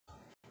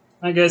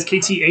Hi guys,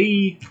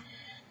 KTA.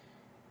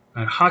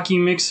 Our hockey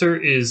mixer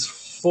is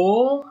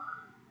full.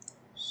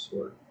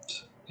 Sort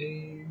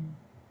A.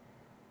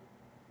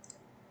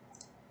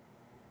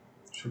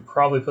 Should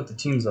probably put the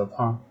teams up,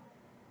 huh?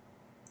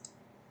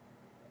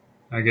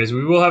 Alright guys,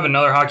 we will have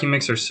another hockey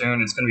mixer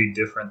soon. It's going to be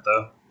different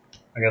though.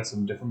 I got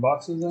some different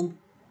boxes in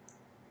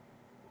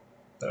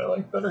that I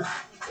like better.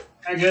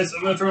 Alright guys,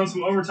 I'm going to throw in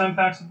some overtime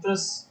packs with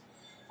this.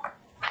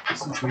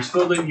 Since we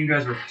filled it, you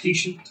guys were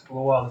patient. It took a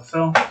little while to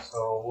fill.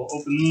 So we'll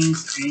open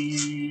these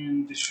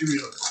and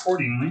distribute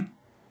accordingly.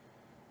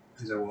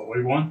 These are what,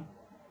 wave one?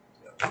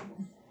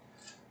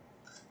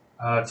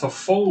 It's a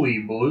Foley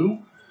blue.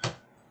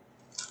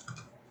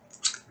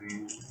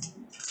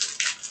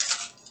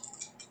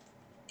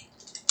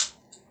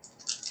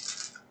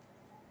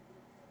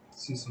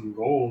 See some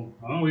gold.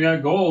 Oh, we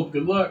got gold.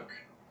 Good luck.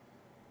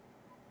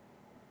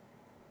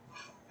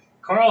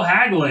 Carl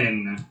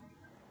Hagelin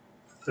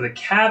for the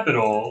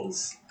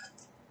Capitals.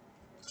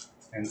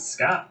 And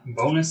Scott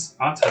bonus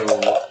auto.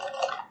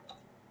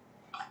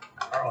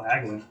 Carl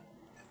Hagelin.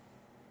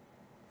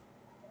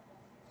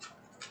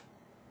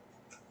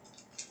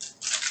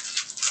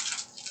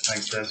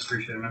 Thanks, guys.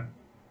 Appreciate it, man.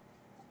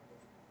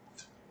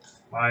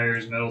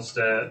 Myers,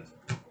 Middlestead.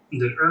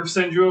 Did Irv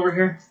send you over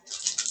here?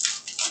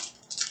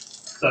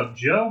 What's up,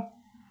 Joe?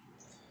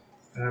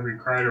 Every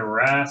Kreider,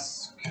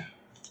 Rask.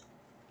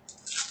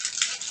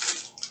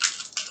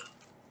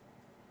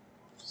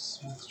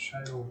 Smith,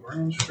 Scheidel,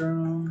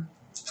 Brandstrom.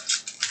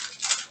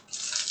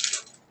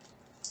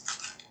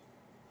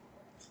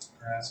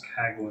 Rask,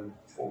 Hagelin,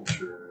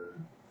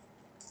 Fulcher.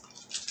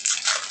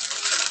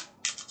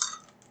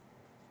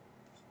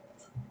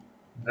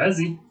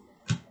 Bezzy.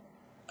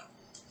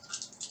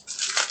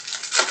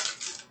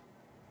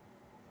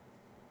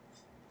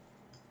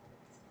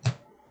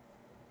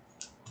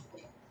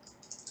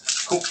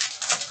 Cool.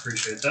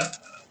 Appreciate that.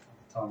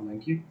 Tom,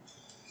 thank you.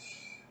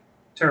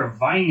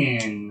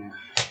 Teravainen.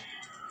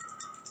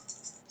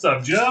 What's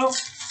up, Joe? How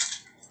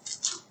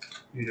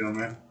you doing,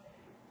 man?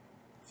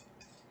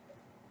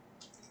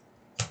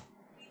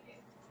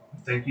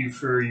 Thank you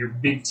for your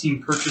big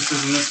team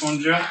purchases in this one,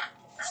 Joe.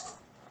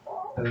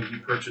 I think you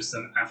purchased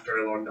them after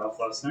I logged off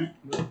last night.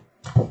 But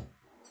it'll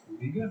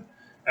be good.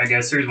 Alright,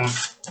 guys, here's one.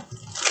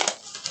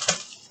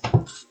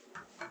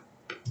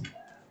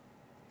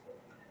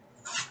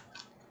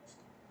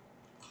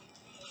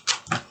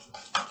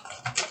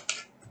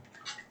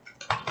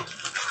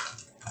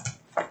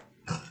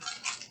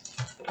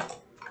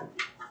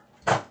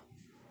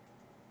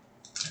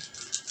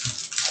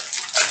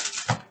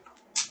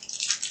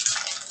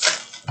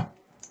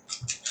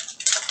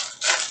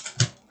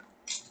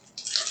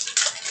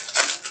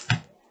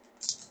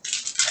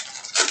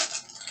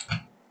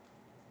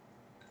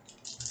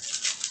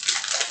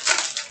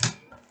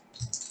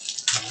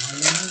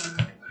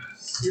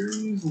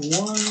 Series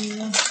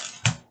 1.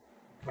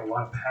 A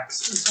lot of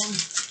packs in this one.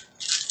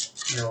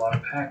 There are a lot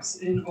of packs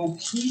in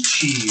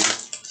Okichi.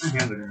 My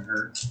hands are going to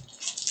hurt.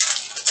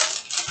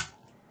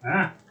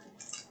 Ah.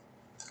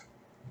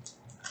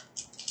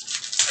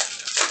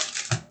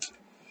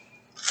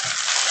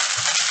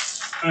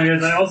 Alright,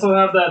 guys, I also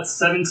have that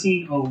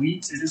 17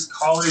 Elite. It is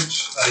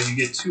college. You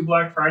get 2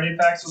 Black Friday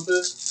packs with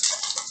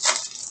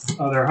this.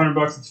 They're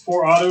 $100. It's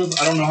 4 autos.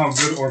 I don't know how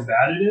good or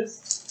bad it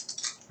is.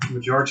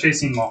 But you are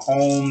chasing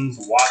Mahomes,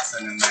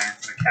 Watson in there,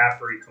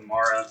 McCaffrey,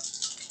 Kamara.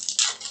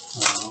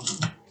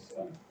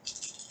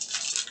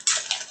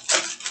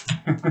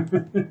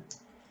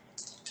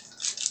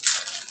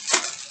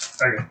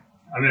 Okay.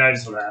 I mean, I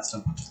just would have asked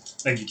him.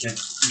 Thank you, Ken.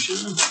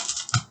 Appreciate it.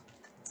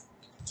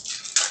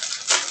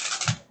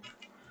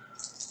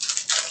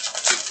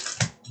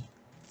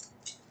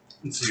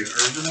 Let's see,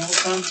 urgent all the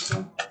time. So.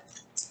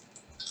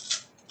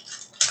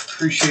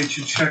 Appreciate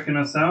you checking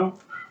us out.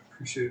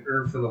 Appreciate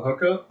Irv for the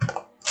hookup.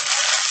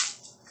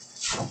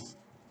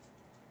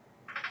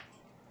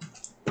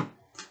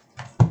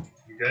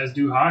 You guys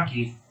do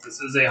hockey. This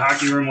is a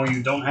hockey room where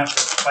you don't have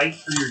to fight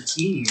for your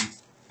team.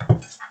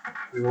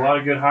 We have a lot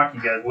of good hockey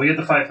guys. Well, you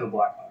have to fight for the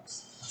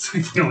Blackhawks. That's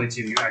like the only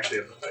team you actually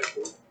have to fight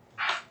for.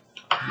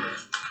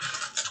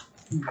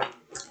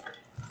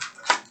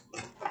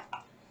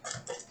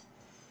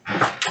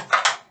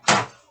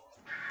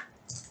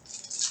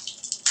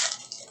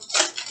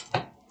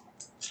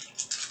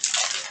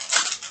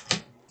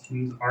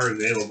 Teams are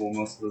available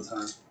most of the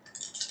time.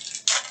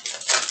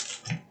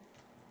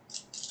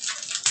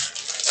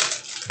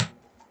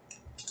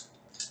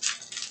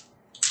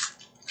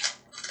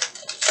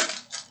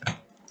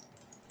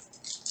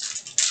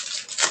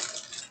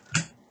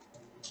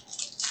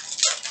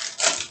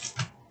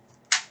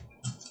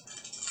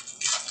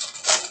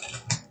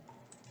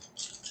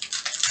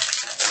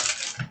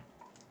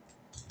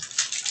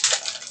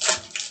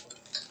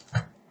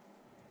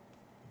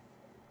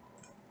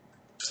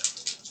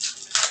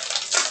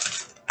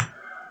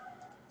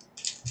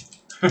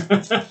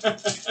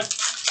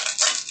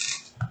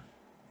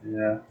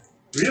 Yeah,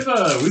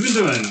 we've been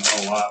doing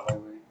a lot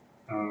lately.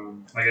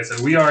 Like I said,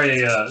 we are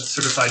a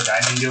certified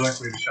diamond dealer.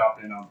 We have a shop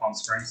in Palm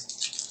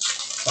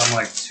Springs. So I'm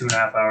like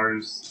 2.5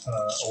 hours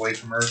away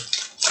from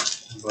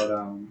Earth. But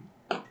I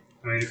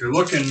mean, if you're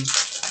looking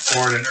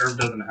for it and Earth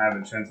doesn't have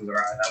it, chances are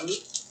I have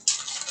it.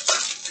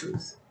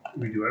 Because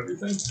we do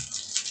everything.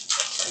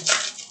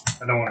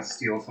 I don't want to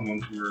steal someone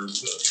from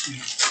Earth, but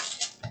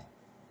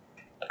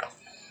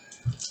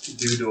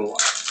we do a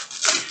lot.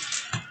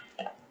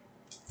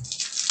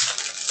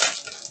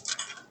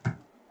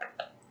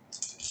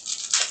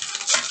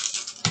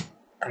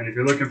 And if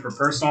you're looking for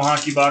personal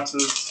hockey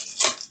boxes,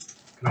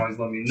 you can always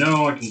let me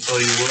know. I can tell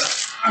you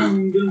what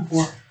I'm good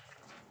for.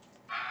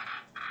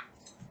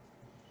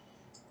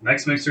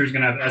 Next mixer is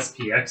going to have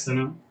SPX in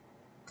it.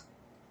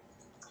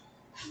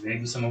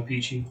 Maybe some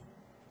O-Pee-Chee.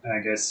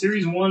 Alright guys,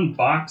 Series 1,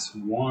 Box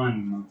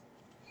 1.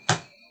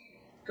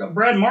 Got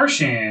Brad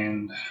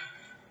Marchand.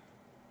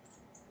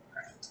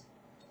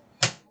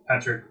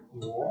 Patrick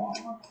Raw.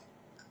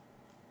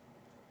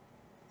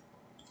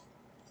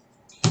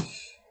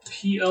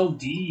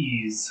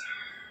 PLDs.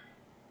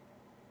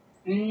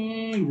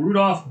 And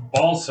Rudolph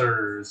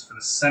Balsers for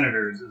the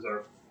Senators is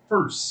our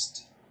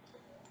first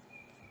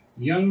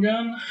Young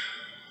Gun.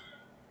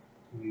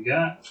 We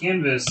got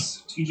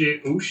Canvas,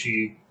 TJ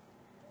Oshie.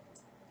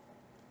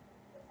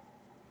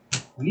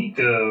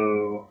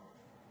 Nico.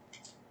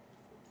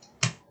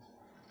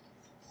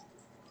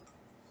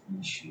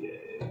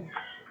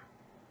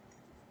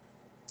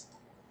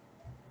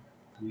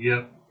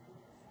 Yep.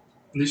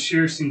 This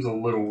year seems a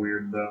little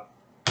weird though.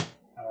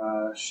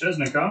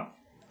 Sheznikov.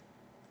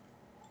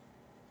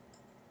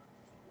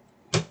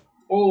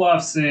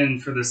 Olofsson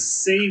for the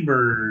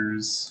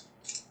Sabres.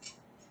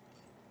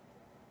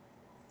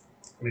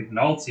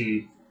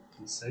 McNulty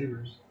for the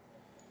Sabres.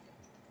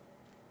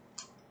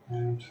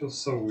 And it feels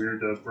so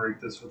weird to break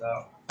this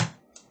without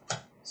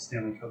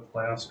Stanley Cup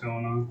playoffs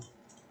going on.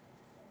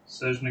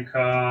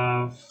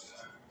 Sheznikov.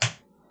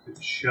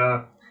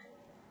 Kachuk.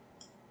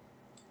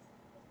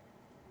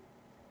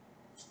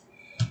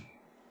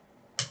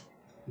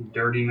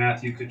 Dirty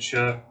Matthew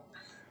Kachuk.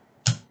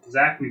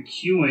 Zach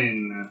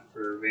McEwen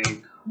for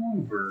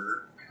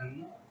Vancouver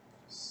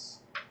Canucks.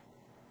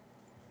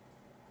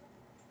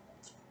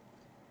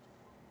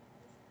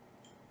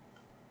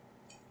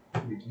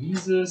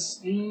 Jesus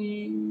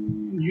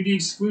and UD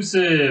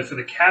exclusive for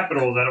the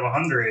Capitals out of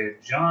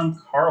 100.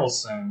 John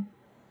Carlson.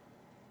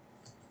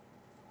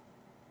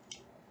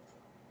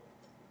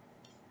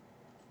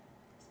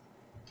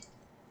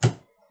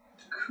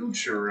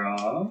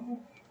 Kucherov.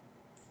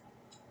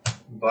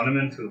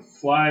 Bunneman for the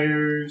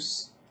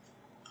Flyers.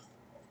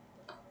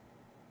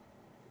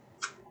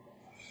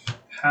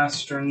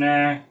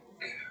 Pasternak.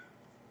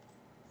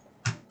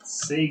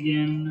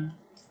 Sagan.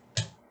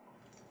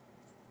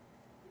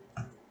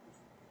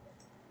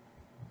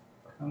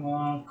 Come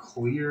on,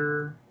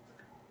 clear.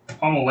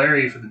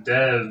 Palmieri for the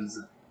Devs.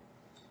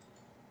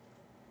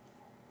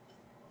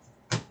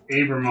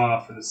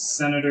 Abramov for the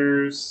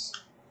Senators.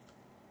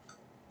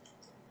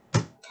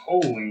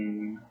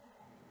 Poling.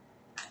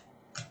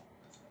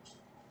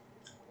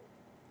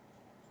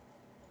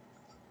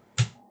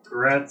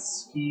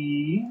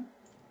 Gretzky.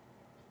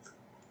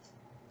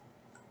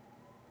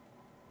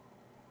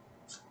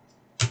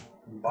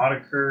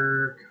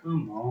 Boddicker.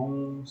 Come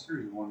on.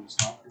 Series 1 is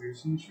not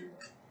producing this year.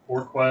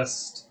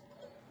 Forquest.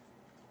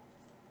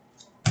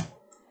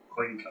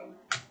 Clayton Keller.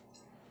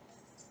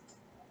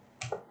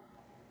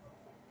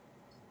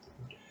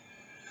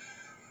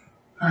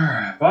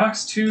 Alright,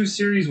 Box 2,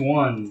 Series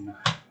 1.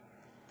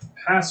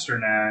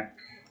 Pasternak.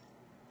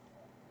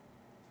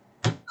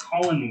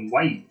 Colin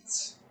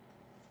White.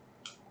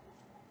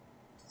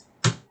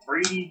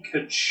 Brady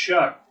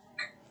Kachuk.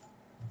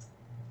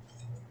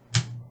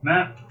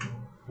 Matt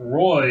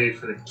Roy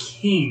for the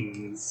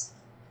Kings.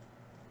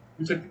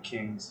 Who took the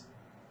Kings?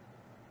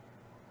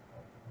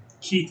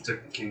 Keith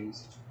took the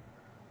Kings.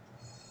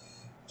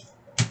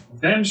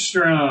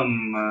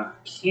 Benstrom,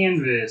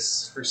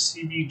 Canvas for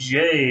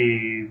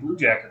CBJ. Blue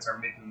Jackets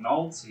are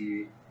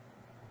McNulty.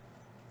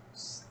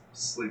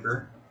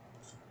 Sleeper.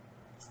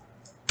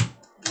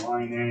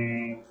 Line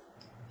A.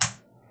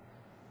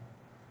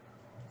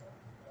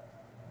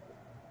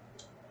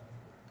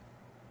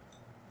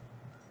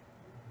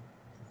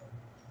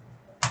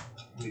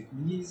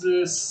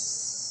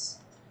 McYesus.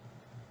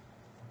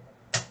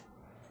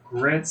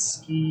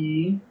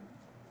 Gretzky.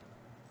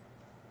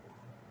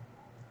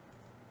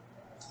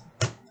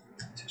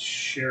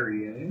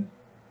 Charrier.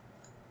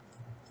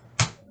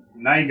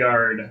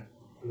 Nygaard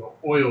for the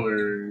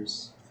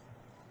Oilers.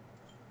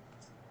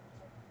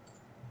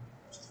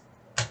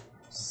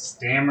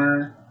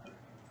 Stammer.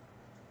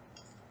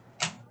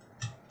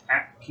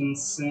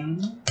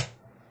 Atkinson.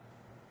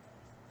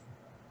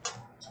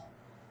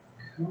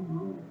 Come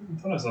on. I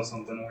thought I saw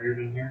something weird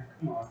in here.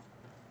 Come on.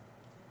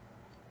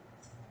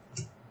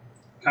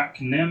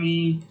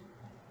 Kotkaniemi.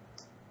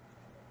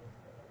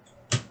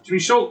 Jimmy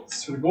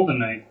Schultz for the Golden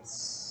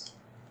Knights.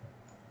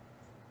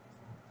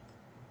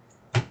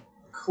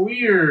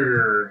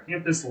 Clear.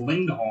 Hampus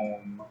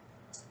Lindholm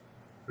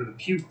for the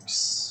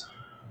Pukes.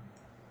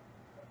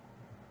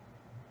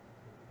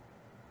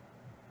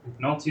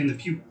 McNulty and the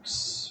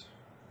Pukes.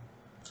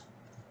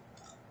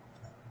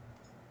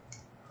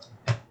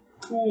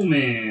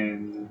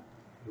 Coolman,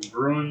 the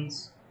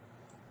Bruins.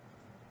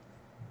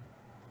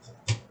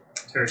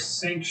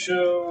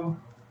 Tarasenko,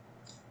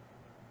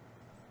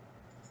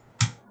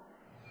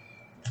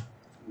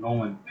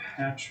 Nolan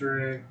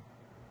Patrick.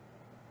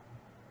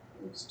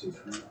 Looks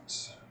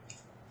different.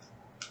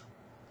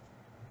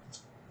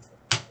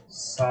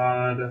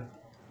 Sod.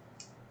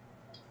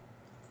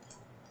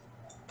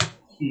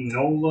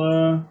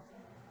 Hinola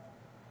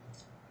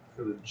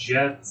for the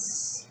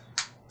Jets.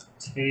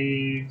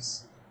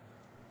 Taves.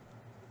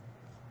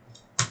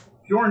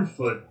 Bjornfoot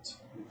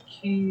for the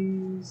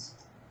Kings.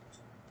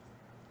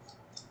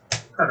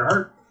 Carter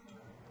Hart.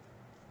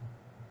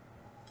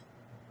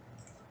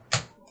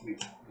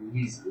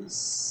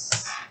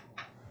 Jesus.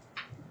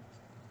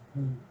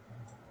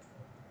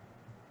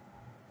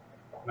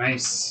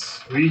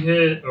 Nice. We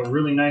hit a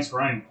really nice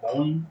Ryan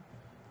Poling.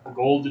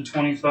 Gold to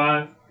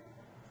 25.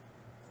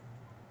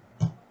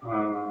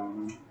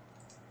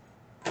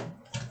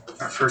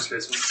 Our first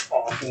case was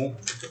awful.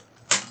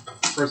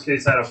 First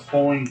case had a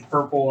Poling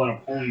purple and a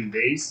Poling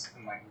base,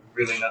 and like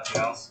really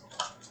nothing else.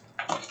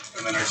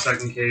 And then our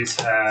second case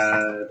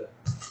had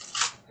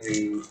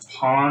a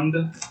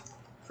pond,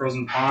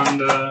 frozen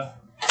pond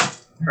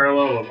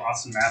parallel of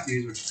Austin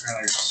Matthews, which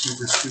apparently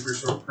are super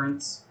short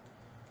prints.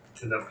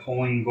 We had a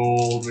Poling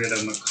gold. We had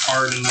a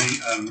McCarr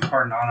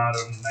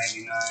non-auto 99.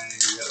 We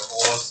had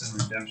a Olsen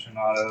redemption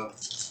auto.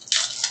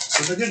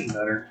 So they're getting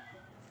better,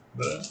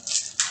 but.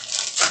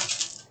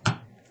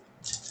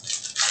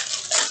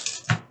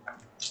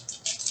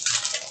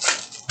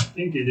 I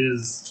think it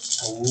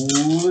is a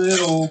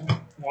little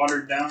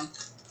watered down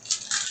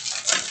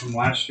from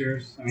last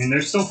year's. I mean,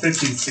 there's still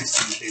 15,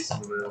 16 cases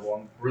available.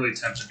 I'm really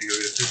tempted to go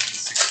get a 15,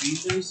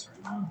 16 case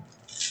right now.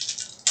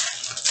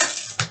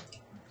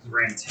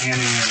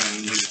 Rantanen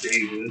and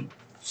McDavid.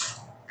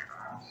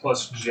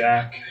 Plus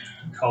Jack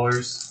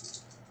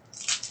colors.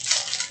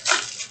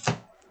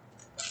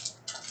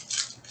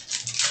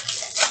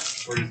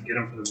 Or just get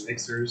them for the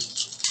mixers.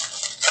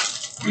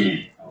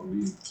 That would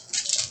be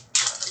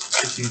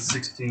 15,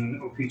 16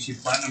 OPG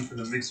Platinum for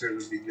the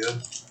mixers would be good.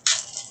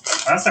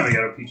 Last time we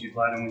got OPG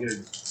Platinum, we hit a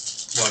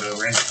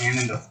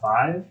Rantanen to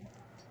 5?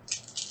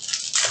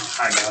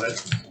 I got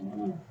it.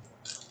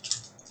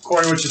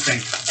 Corey, what you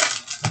think?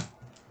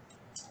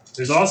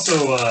 There's also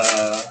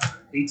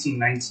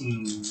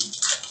 1819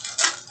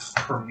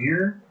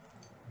 Premier,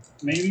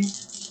 maybe?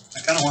 I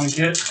kind of want to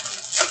get.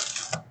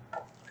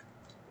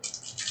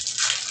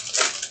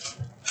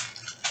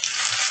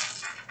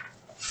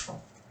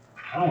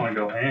 I don't want to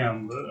go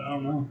ham, but I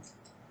don't know.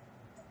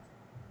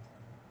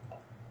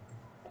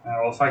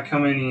 Well, if I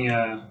come any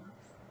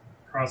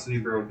across any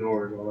bro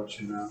doors, I'll let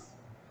you know.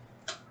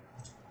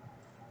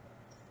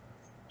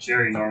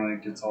 Jerry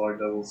normally gets all our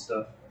double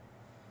stuff.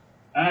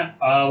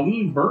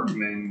 Lean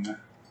Bergman.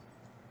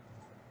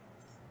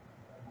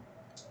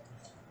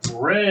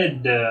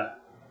 Red.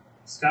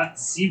 Scott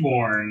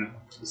Seaborn.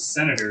 The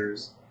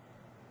Senators.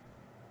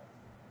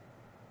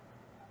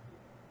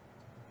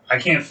 I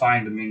can't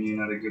find Dominion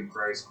at a good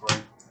price,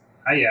 Corey.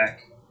 Hayak.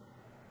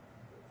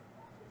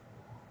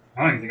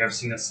 I don't even think I've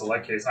seen a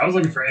select case. I was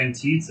looking for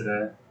NT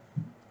today.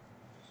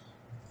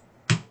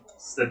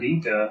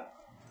 Stadinka.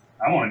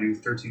 I want to do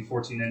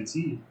 13-14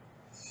 NT.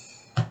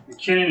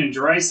 McKinnon and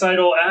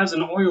Draisaitl, Avs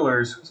and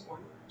Oilers. Who's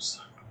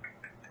Oilers?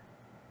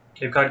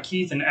 Cape Cod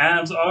Keith and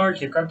Avs are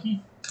Cape Cod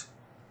Keith.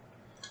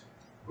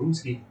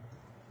 Boomski.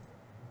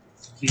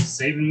 Keeps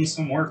saving me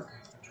some work.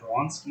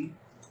 Trelansky.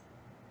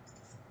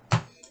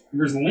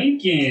 Here's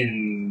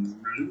Lincoln.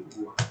 Blue.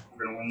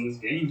 We're going to win this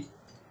game.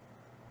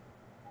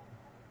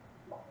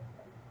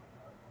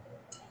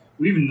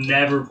 We've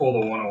never pulled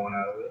a 101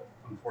 out of it,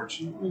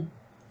 unfortunately.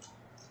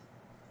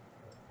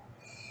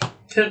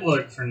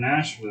 Pitlick for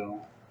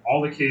Nashville.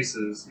 All the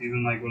cases,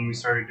 even like when we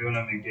started doing a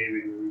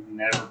McDavid, we've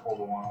never pulled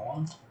a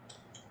 101.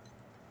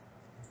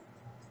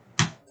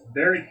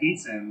 Barrett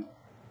hates him.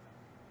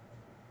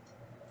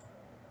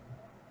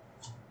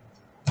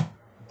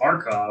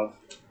 Barkov.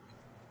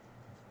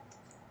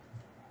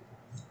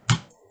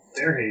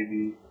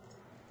 Fairhaven.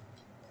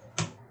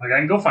 Like, I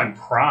can go find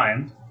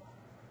Prime.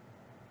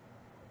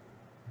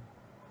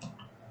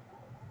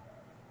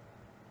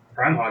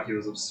 Prime Hockey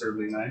was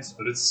absurdly nice,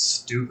 but it's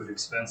stupid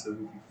expensive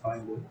if you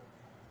find it.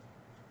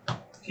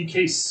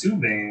 PK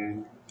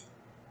Subban.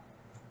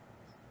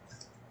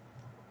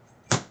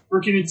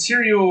 Rookie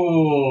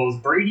Materials.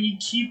 Brady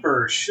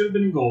Keeper. Should have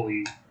been a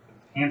goalie.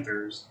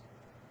 Panthers.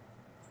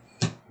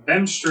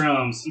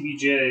 Bemstrom.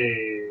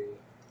 CBJ.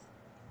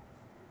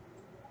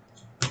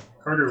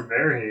 Carter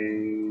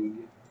Verhaeg.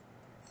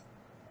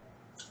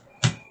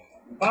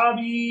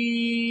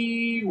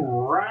 Bobby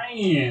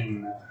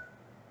Ryan.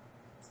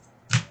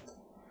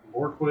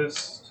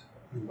 Borquist.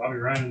 Bobby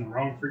Ryan in the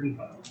wrong freaking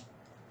pile.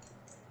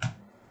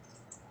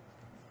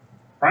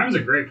 Prime's a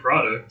great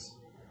product.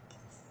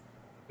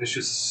 It's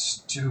just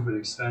stupid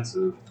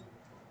expensive.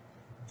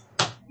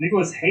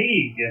 Nicholas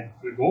Haig,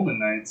 the Golden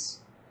Knights.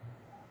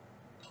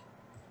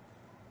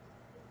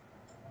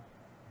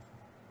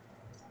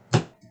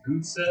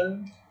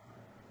 Gutsev.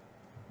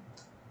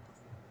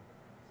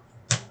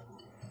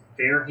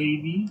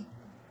 Bearhavy,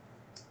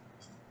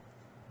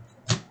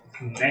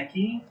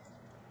 Konecki,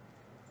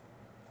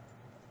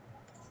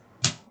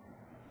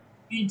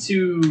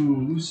 B2,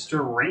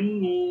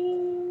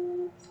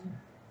 Lusterrainen,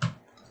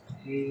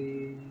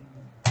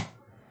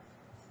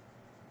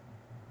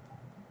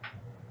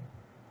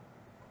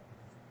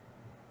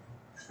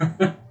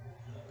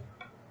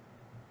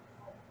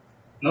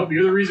 Nope,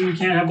 you're the reason we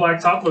can't have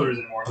black top loaders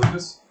anymore,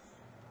 Lucas.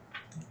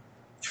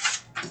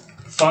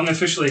 Fung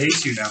officially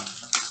hates you now.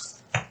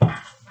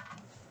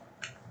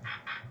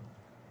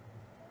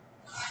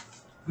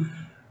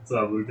 What's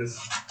up, Lucas?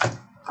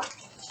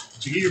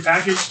 Did you get your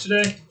package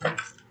today?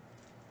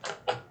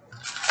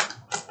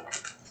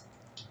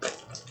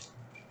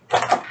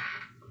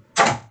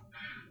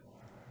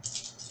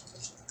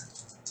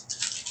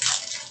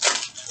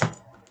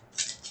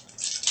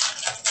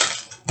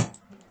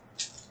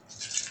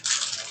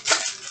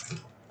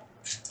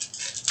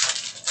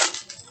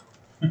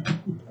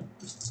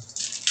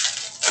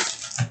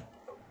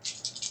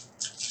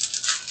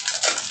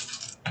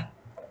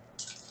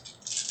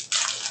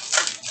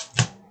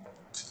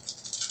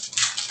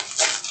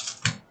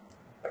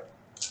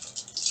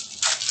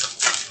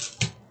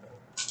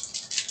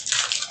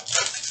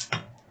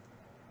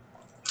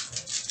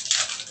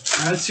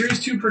 Series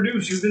 2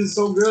 Produce, you've been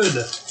so good.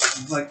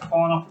 You've like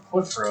falling off a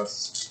cliff for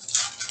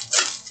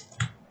us.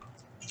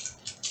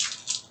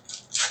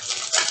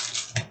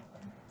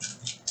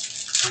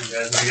 Alright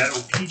guys, we got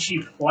Opeachy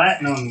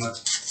Platinum with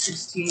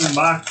 16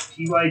 box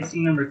PYT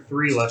number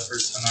 3 left for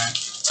tonight.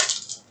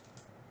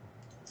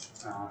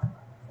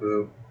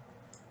 Boo.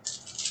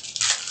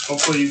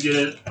 Hopefully you get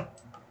it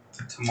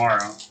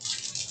tomorrow.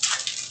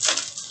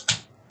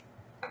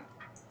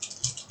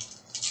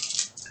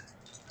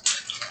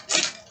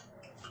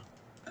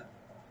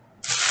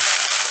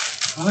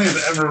 I don't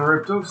think I've ever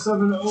ripped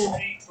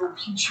 0708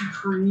 Opeachy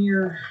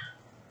Premier.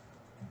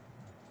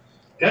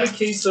 Got a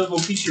case of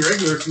Opeachy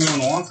Regular if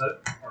anyone wants it,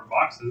 or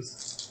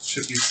boxes.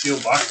 Ship you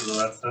sealed boxes of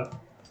that stuff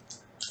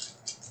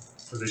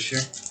for this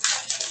year.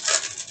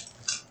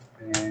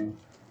 And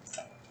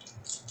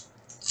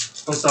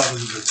post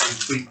office is a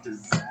complete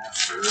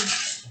disaster.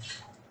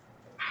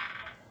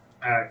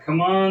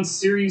 Come on,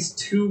 Series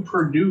 2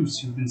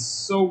 Produce. You've been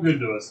so good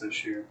to us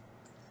this year.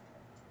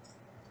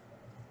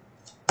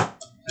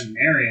 And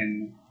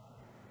Marion.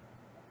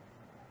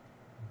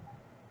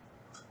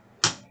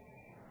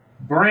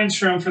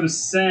 Brandstrom for the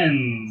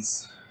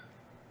Sens.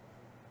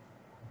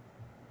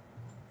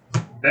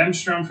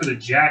 Bemstrom for the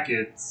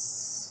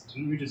Jackets.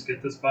 Didn't we just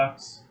get this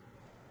box?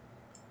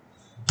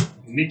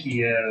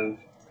 Mikiev.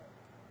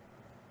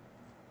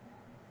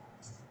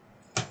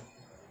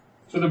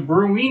 For the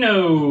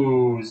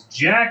Bruinos,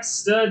 Jack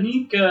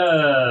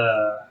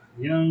Studnicka.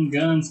 Young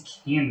Guns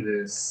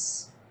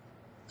Canvas.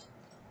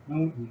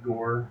 No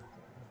Igor.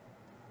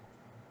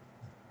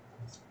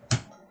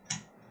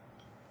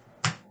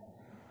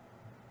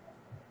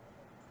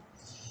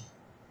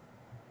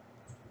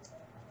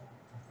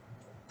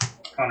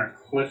 Connor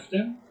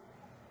Clifton.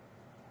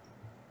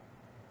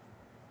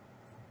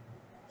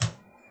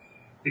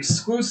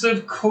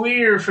 Exclusive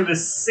clear for the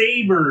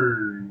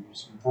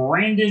Sabres.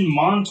 Brandon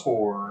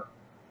Montour.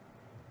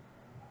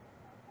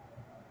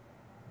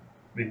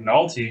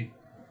 McNulty.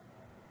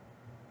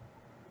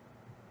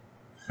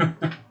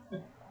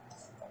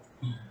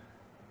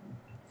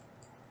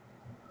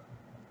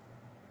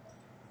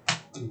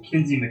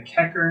 Kinsey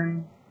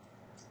McEachern.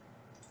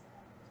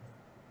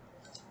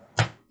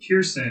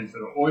 Pearson for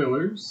the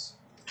Oilers.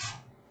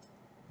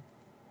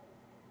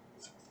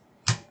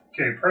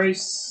 Okay,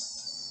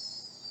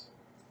 Price.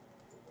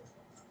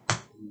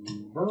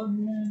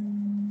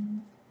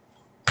 Bergman.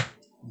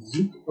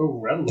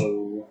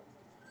 Zuccarello.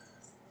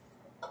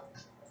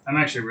 I'm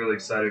actually really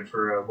excited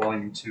for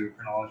Volume 2 of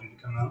Chronology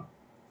to come out.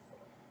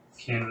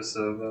 Canvas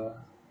of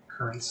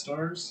current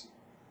stars.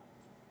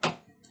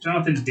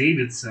 Jonathan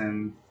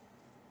Davidson.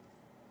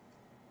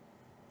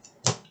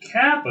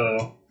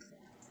 Capo.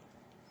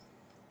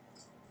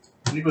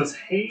 Nicholas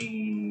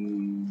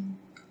Hay.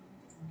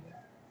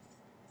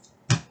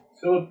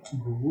 Philip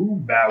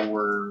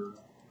Grubauer.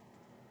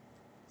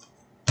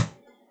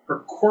 For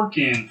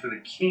Corkin for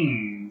the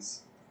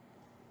Kings.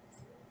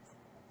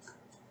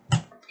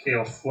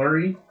 Cale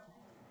Fleury.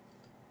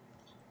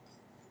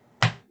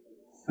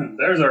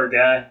 There's our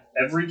guy.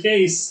 Every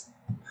case.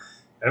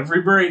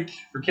 Every break.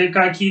 For Cape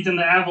Cod Keith and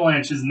the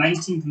Avalanche's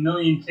 19th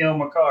million Cale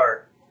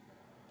Makar.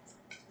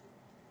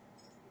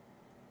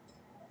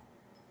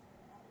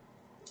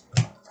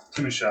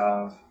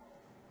 Timashov.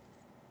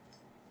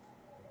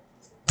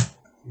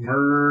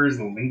 Mers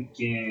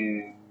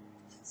Lincolns.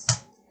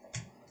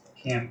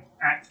 Cam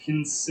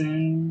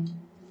Atkinson.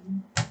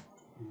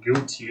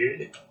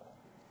 Gautier.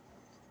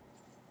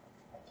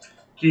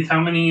 Keith, how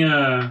many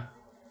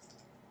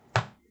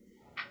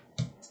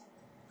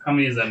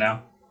is that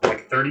now?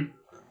 Like 30?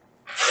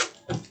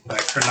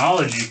 Like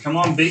Chronology. Come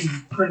on, big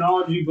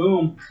Chronology,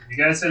 boom. If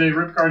you guys hit a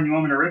rip card and you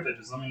want me to rip it,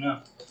 just let me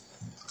know.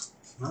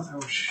 Not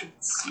our shit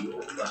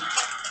sealed.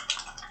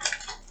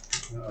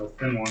 Uh-oh,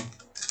 thin one.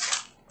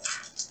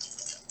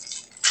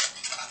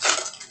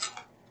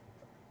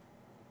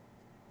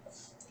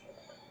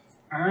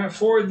 All right,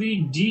 for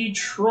the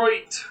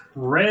Detroit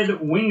Red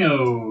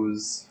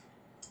Wingos,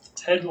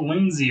 Ted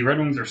Lindsay, Red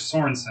Wings or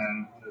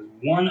Sorensen. That is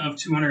 1 of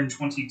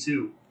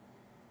 222.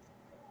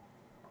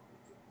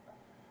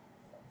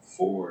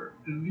 For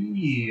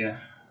the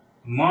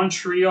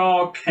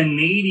Montreal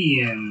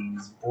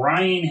Canadiens,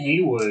 Brian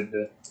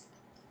Haywood.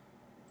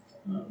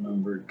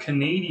 Numbered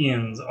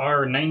Canadiens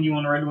are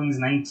 91 Red Wings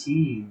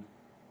 19.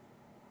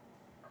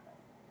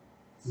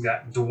 We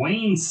got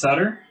Dwayne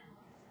Sutter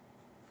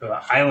for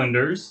the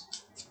Islanders.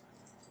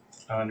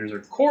 Islanders are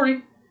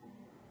Corey.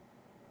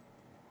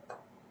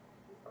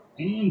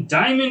 And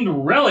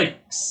Diamond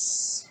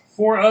Relics,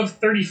 4 of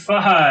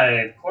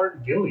 35,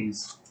 Clark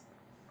Gillies.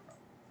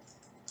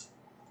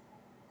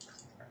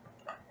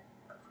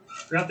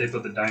 Forgot they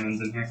put the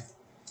diamonds in here.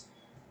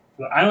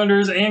 For the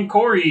Islanders and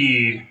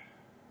Corey.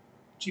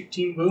 Cheap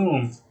Team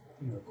Boom. Here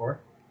you go, Corey.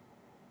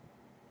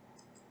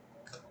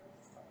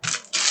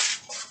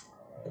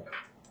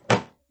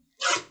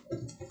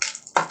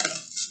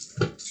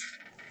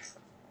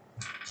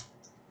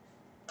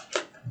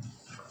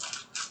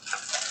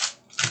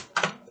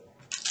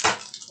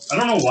 I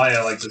don't know why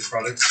I like this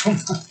product so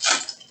much. I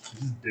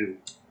just do.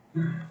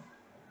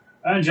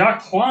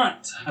 Jacques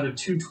Plante out of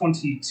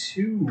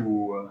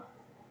 222.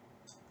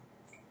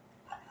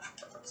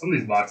 Some of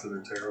these boxes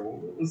are terrible,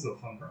 but this is a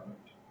fun product.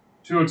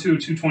 202,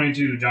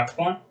 222, Jacques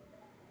Plante.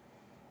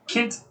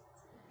 Kent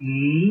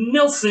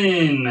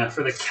Nilsson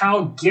for the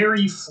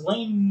Calgary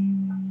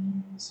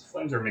Flames.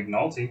 Flames are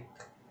McNulty.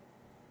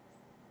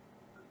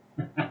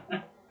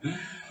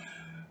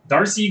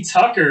 Darcy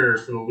Tucker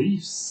for the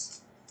Leafs.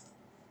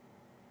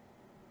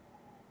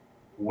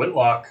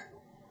 Whitlock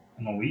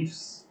and the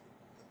Leafs.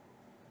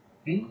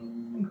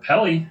 And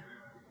Pelly,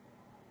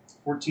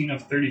 14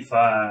 of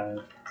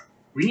 35.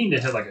 We need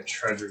to hit like a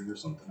treasure or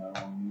something. I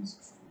don't want to use.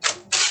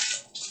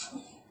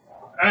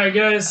 Alright,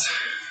 guys.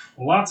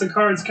 Lots of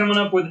cards coming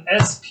up with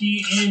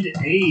SP and A.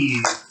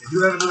 I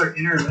do have another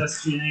inner of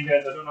SP and A,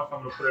 guys. I don't know if I'm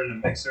going to put it in a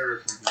mixer or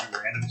if we can do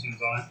random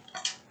teams on it.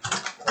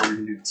 Or we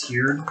can do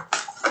tiered.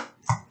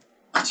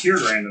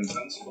 Tiered random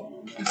sounds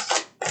fun.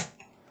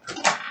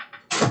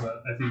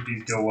 But I think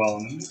these go well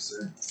in the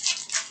mixer.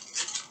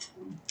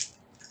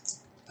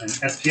 And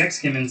SPX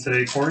came in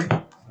today, Corey.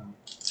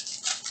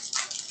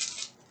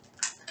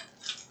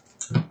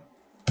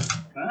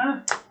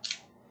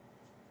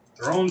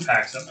 Throwing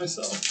packs at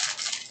myself.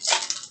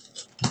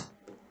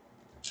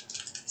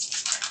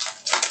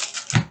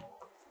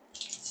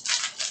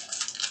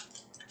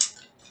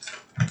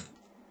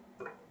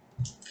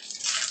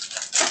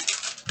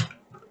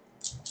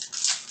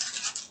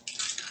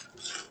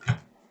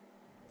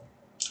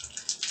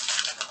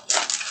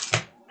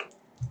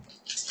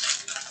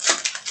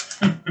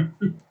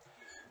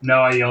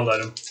 No, I yelled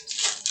at him.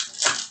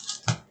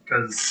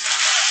 Because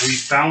we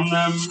found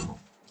them.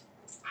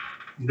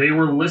 They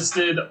were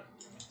listed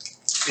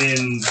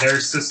in their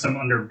system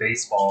under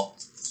baseball.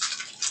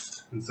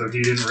 And so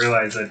he didn't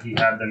realize that he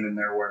had them in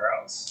their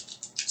warehouse.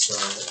 So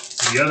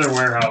the other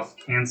warehouse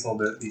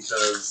canceled it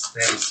because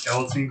they have a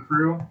skeleton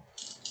crew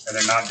and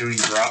they're not doing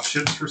drop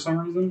ships for some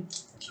reason,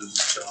 which is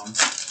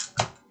just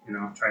dumb. You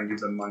know, try and give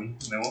them money.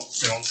 And they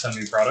won't send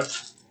me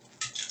product.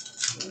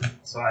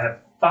 So I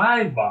have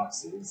 5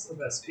 boxes of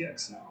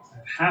SPX now. I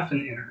have half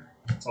an inner.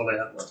 That's all they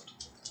have left.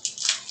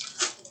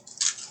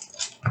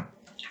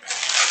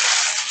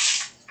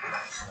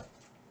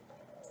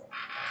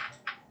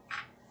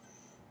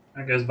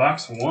 Alright guys,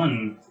 box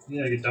 1.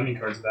 Yeah, I get dummy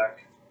cards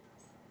back.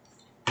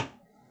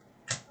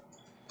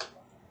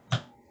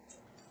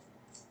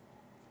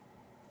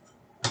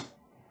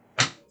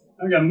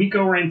 I got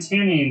Mikko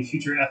Rantanen,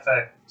 Future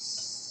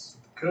FX.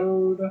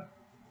 Code.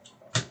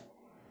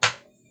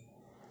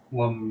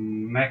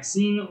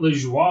 Maxime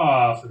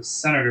Lajoie for the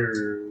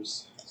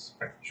Senators.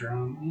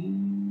 Spectrum.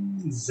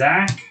 And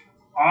Zach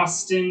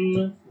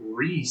Austin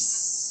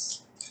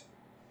Reese.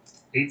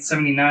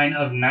 879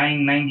 of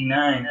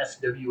 999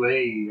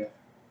 FWA.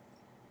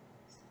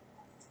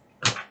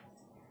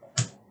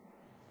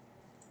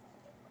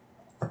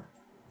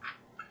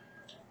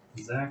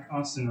 Zach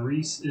Austin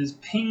Reese is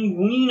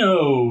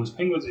Penguinos.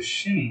 Penguins is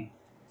shimmy.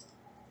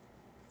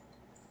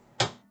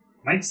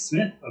 Mike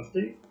Smith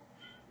update.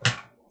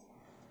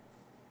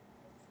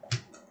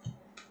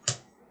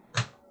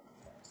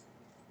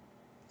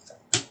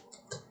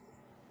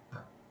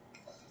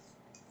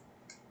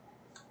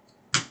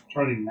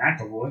 Charlie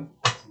McAvoy.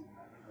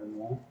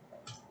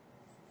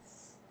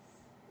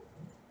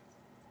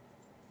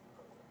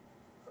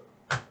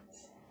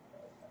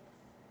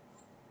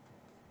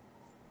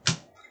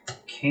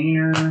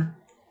 Kaner.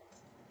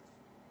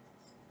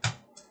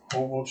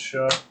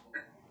 Kovalchuk.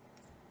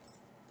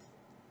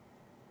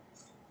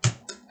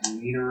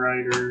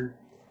 Niederreiter.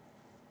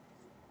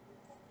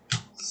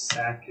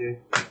 Sakic.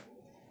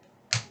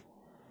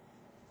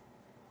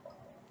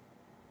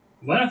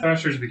 Atlanta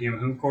Thrashers became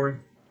who, Corey?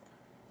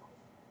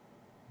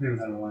 We haven't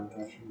had a Atlanta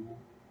Thrashers yet.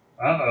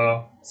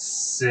 Uh-oh.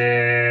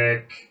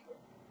 Sick.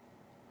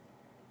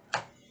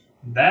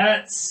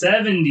 That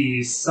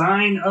 70,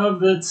 sign of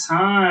the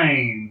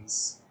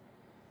times.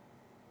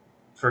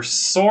 For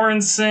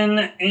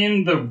Sorensen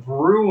and the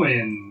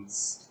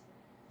Bruins,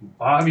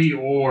 Bobby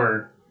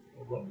Orr.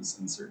 I love this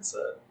insert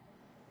set.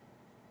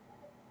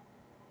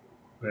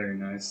 Very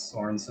nice,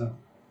 Sorensen.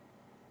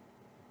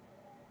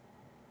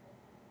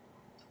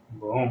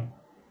 Boom.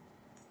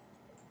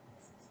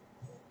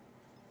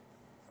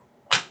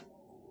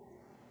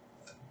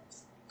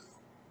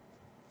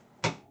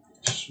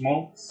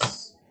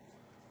 Schmaltz.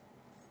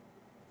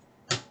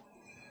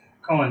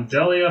 Colin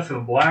Delia for the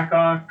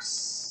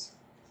Blackhawks.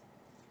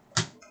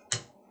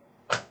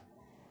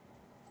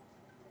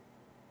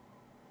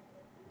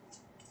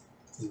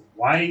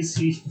 Why is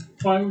he?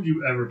 Why would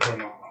you ever put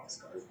him on Hawks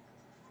card?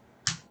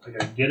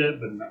 Like, I get it,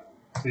 but no.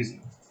 Please no.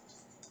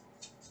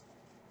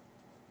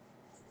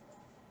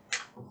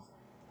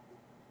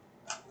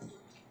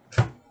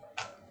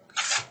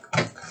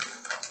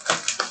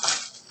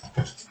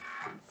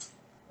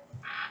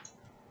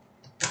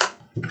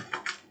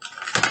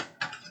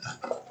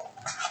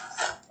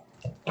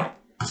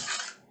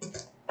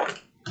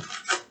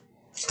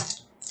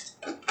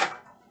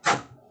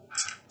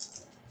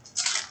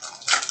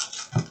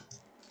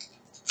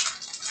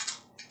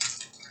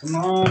 Come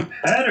on,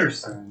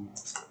 Patterson.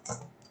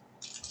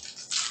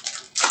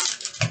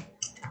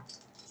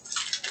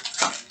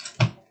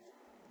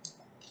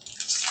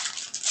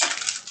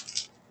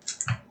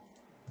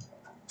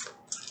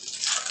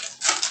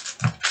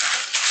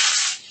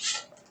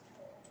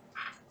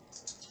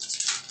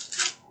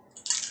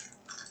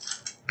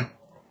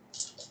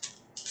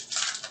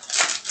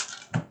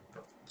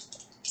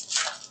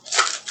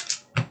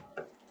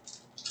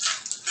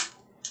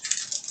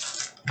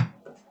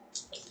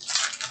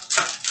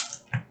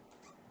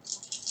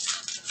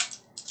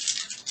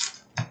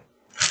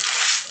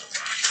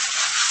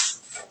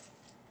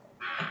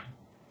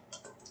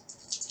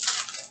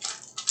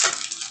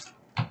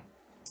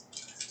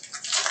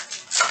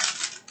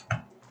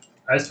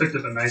 I just picked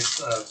up a nice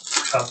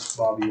cup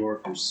Bobby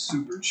Orr for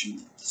super cheap.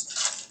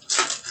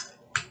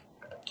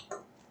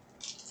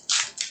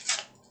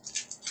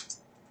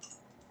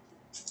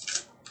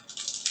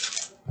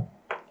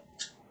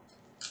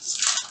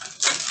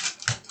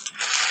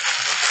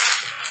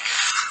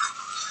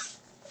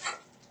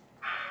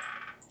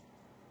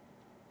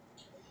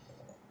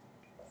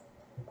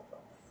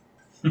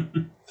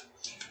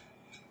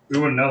 We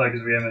wouldn't know that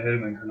because we haven't hit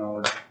him in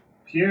chronology.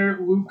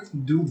 Pierre-Luc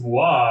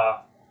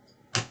Dubois.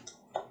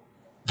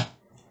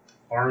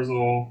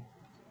 Barzal.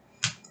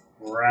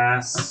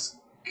 Rask.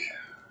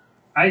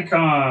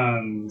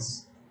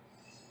 Icons.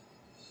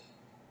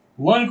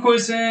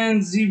 Lundqvist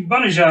and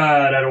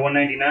Zibanejad out of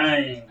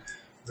 199.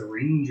 The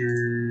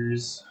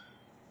Rangers.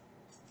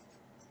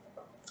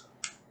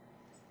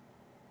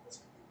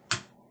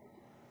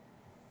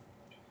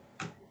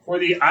 For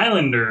the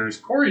Islanders,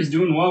 Corey's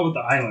doing well with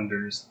the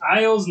Islanders.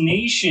 Isles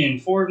Nation,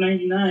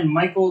 4/99.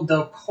 Michael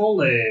Del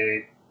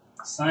Cole,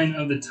 sign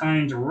of the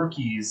times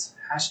rookies.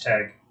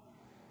 Hashtag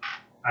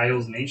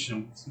Isles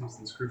Nation. Nice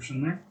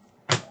inscription there.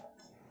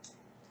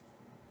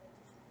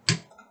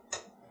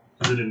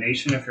 Is it a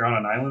nation if you're on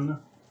an island?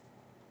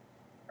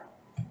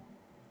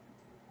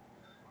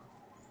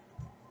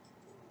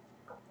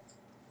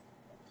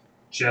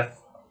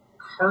 Jeff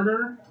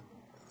Carter.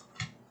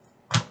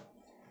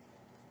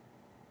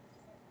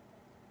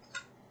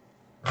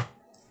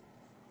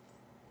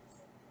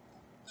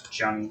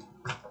 Johnny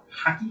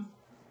Hockey.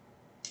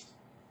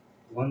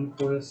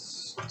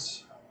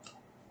 Lundqvist.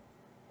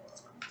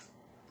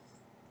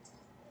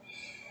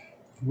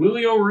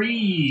 Willie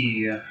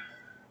O'Ree.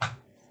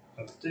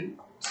 Update.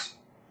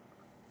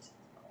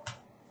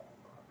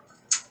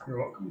 You're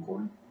welcome,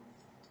 Corey.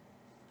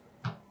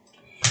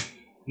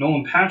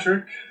 Nolan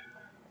Patrick.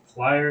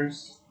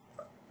 Flyers.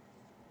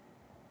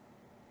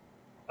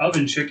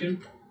 Oven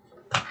Chicken.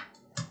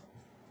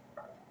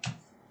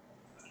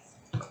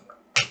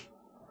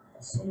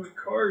 So many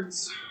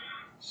cards.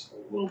 So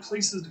little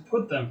places to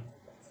put them.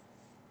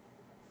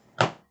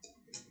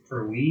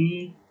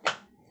 Perlini.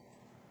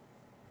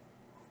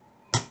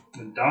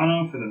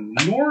 Madonna for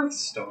the North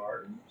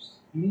Stars.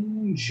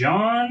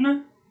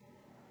 John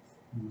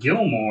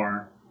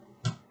Gilmore.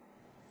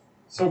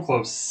 So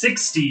close.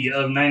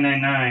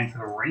 60/999 for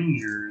the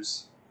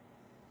Rangers.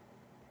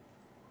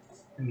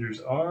 Rangers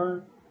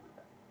are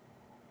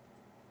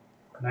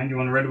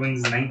 91 Red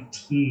Wings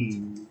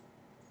 19.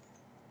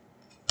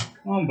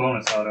 Come on,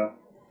 bonus auto.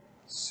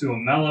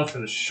 Suomela for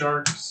the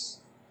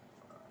Sharks.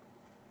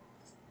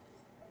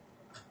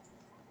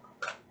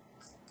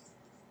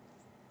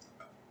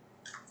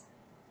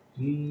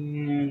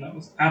 And that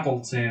was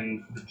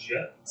Appleton for the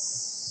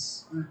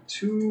Jets.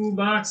 2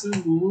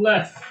 boxes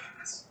left.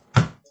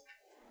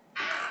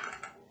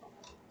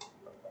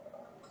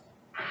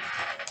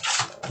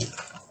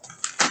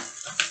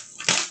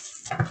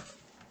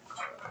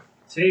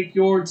 Take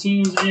your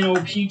teams in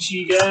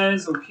O-Pee-Chee,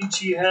 guys.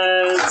 O-Pee-Chee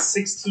has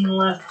 16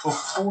 left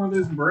before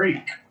this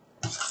break.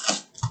 I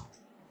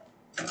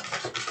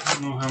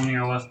don't know how many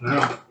are left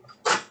now.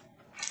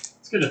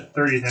 Let's get a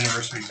 30th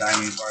anniversary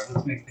diamond card.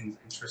 Let's make things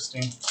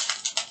interesting.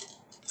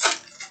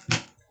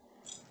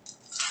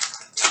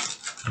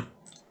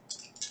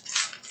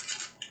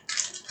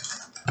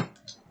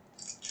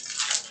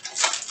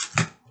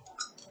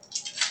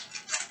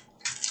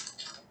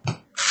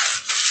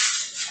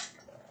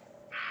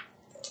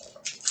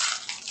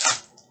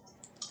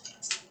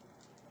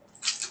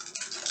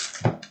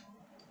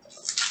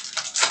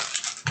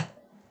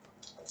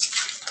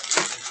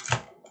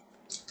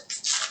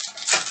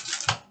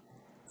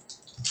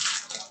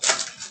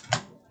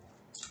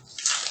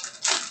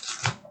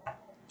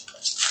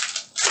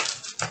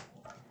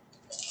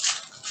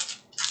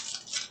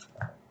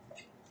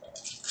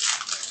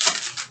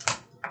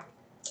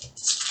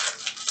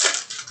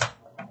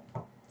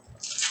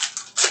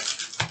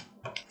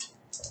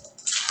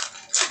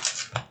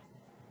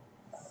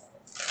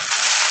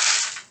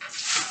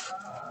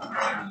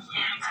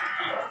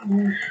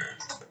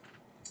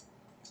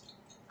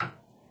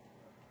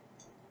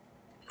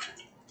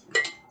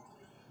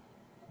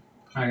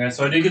 Alright guys,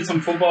 so I did get some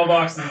football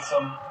boxes and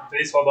some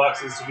baseball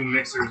boxes to do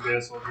mixers,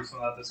 guys, so we'll do some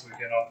of that this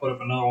weekend. I'll put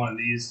up another one of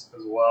these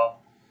as well.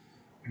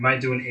 We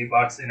might do an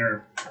 8-box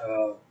inner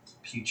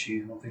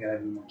Peachy. I don't think I have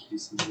any more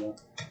cases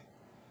yet.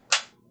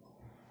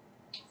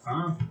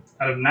 Out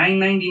of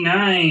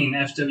 9.99,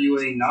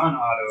 FWA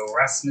non-auto,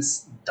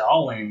 Rasmus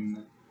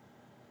Dahlin.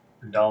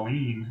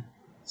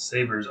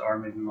 Sabres are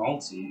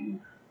McNulty.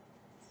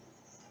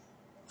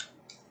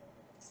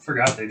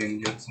 Forgot they didn't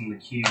get some of the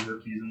key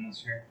rookies in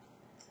this year.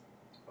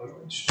 Oh,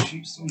 it's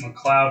cheap. Still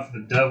McLeod for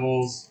the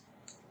Devils.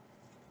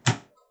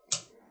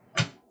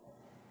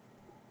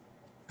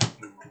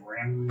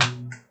 Graham.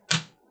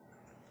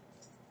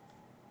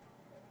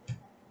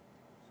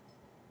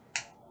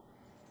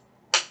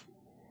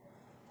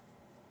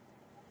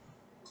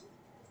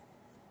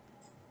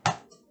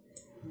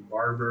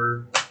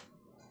 Barber.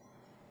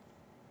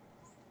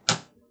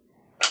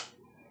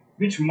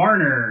 Mitch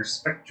Marner,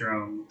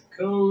 Spectrum.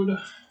 Code.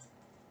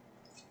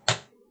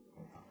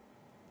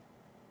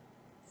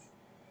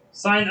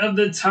 Sign of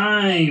the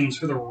Times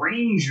for the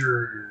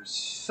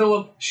Rangers.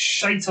 Philip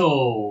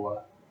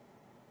Scheitel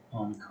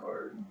on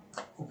card.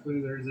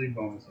 Hopefully there's a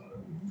bonus on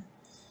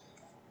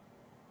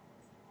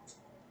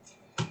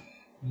it.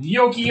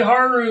 Yoki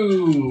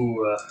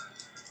Haru.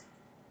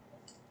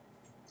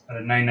 Out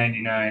of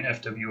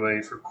 9.99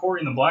 FWA for Corey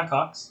and the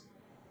Blackhawks.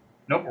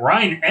 Nope,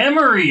 Ryan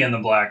Emery and the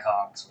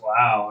Blackhawks.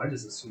 Wow, I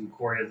just assumed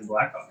Corey had the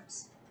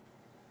Blackhawks.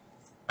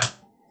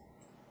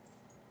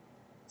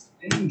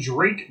 And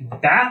Drake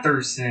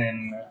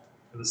Batherson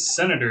for the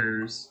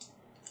Senators.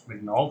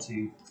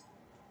 McNulty.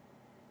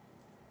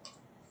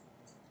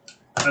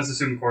 I just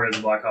assumed Corey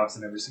had the Blackhawks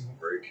in every single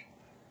break.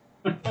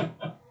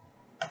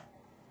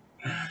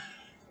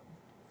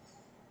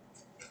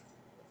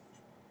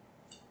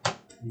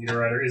 Meter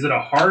Rider. Is it a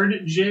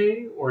hard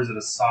J or is it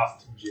a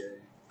soft J?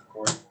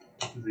 Corey?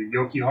 Is it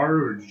Yoki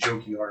Haru or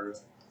Joki Haru?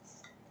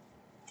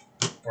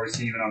 Or is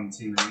he even on the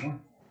team anymore?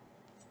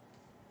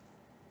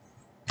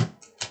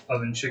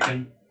 Oven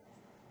Chicken.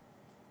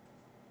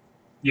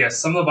 Yes,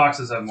 some of the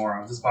boxes have more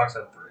on. This box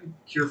had 3.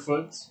 Cure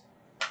Foots.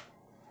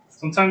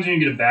 Sometimes when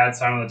you get a bad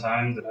sign of the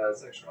times, it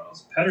has extra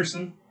models.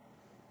 Pedersen.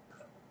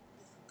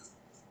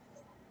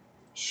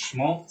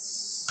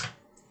 Schmaltz.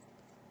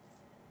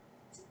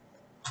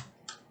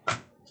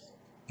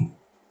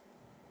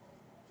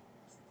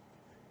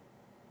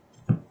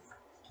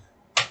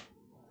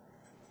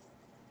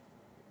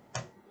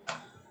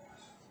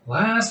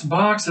 Last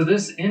box of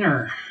this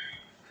inner.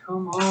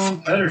 Come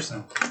on,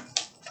 Pedersen.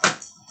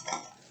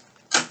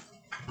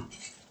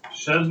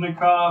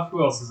 Shezhnikov.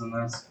 Who else is in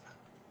this?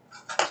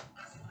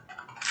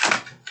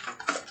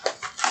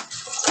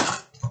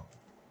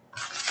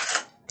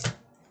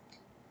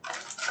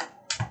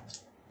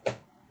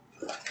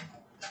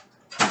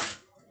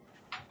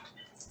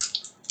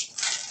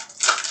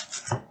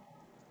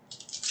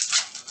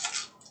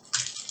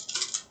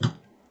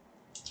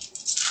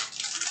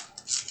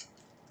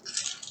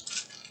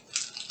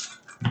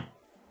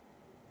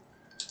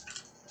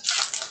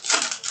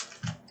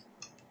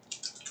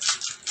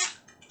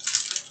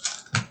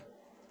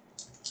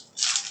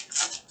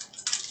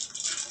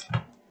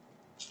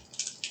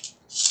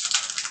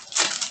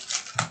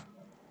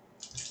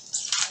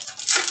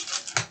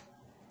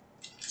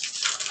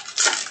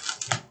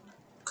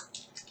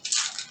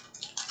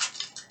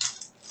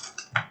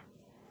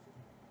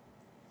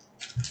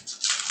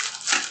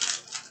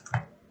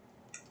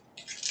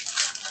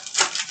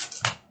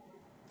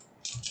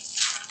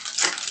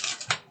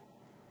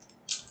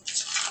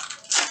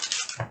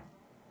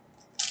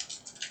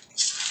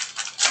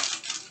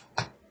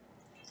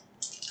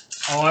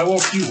 Oh, I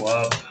woke you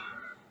up.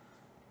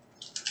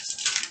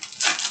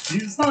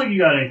 It's not like you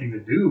got anything to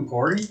do,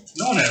 Corey.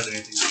 No one has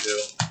anything to do.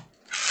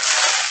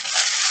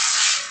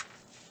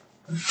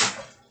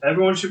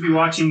 Everyone should be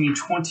watching me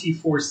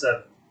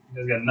 24/7. You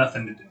guys got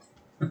nothing to do.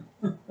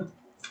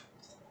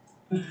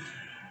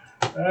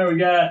 Alright, we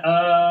got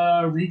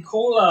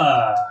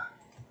Ricola.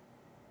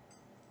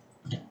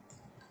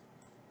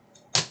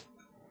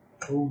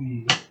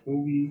 Obi,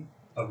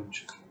 Oven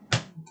Chicken.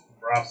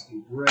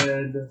 Brovsky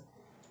Bread.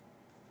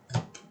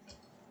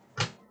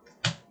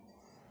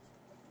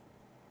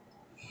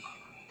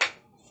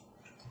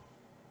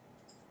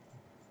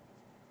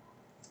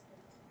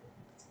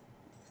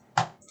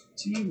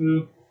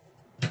 Tivu.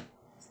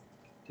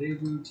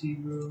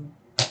 Tivu.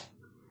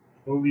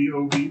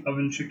 Obi,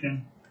 Oven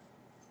Chicken.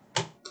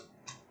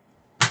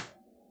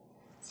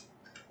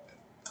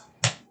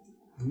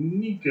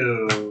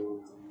 Nico.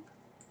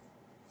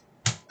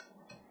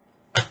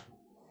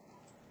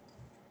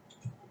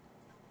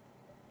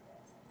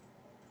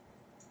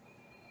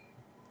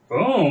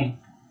 Boom.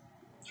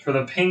 For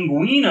the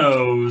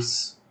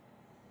Penguinos.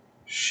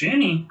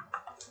 Shinny.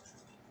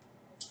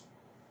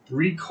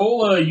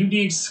 Ricola UD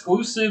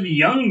exclusive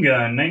Young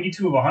Gun,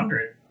 92 of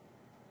 100.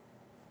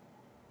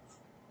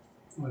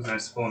 Always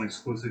nice to pull an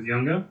exclusive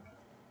Young Gun,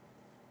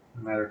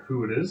 no matter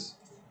who it is.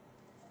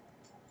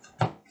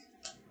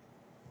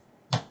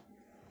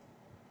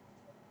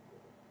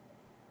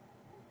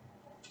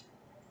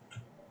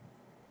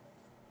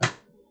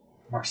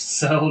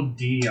 Marcel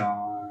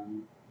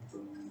Dion.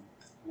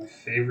 My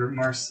favorite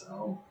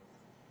Marcel.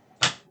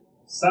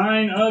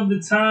 Sign of the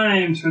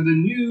times for the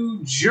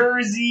New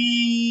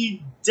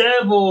Jersey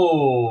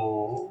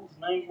Devils.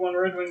 91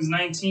 Red Wings,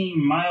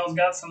 19. Miles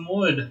got some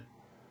wood.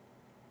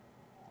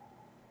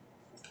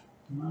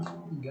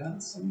 Miles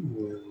got some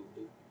wood.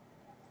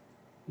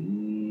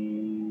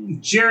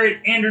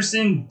 Jarrett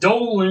Anderson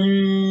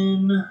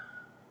Dolan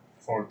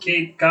for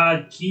Cape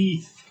Cod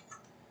Keith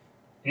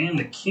and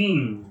the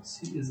Kings.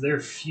 He is their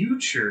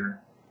future.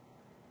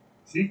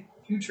 See?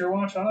 Future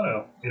watch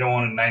auto. They don't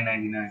want a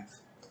 $9.99.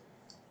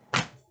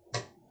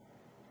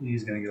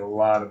 He's going to get a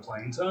lot of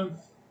playing time.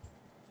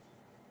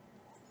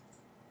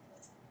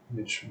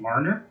 Mitch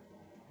Marner,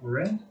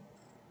 red.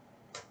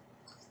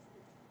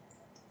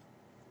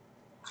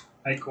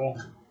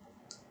 Eichel.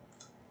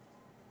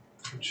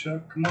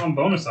 Chuck, come on,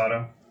 bonus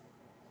auto.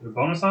 Is it a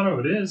bonus auto?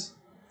 It is.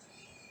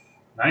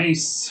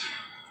 Nice.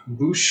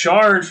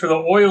 Bouchard for the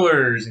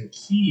Oilers and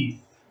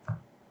Keith.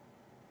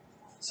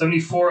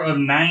 74 of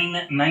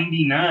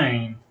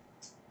 999.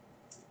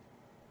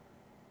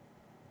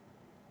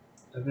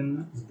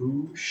 Evan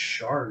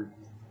Bouchard.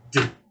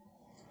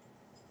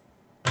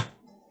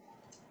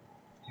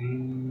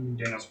 And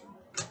Daniel Swan.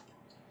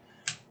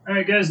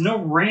 Alright, guys, no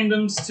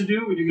randoms to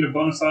do. We do get a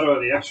bonus auto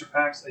of the extra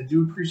packs. I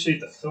do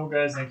appreciate the fill,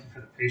 guys. Thank you for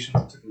the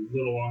patience. It took a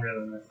little longer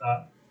than I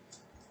thought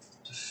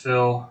to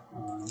fill.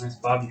 Nice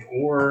Bobby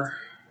Orr.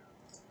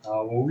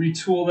 We'll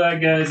retool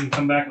that, guys, and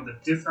come back with a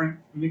different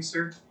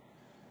mixer.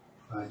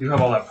 I do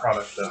have all that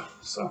product, though,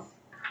 so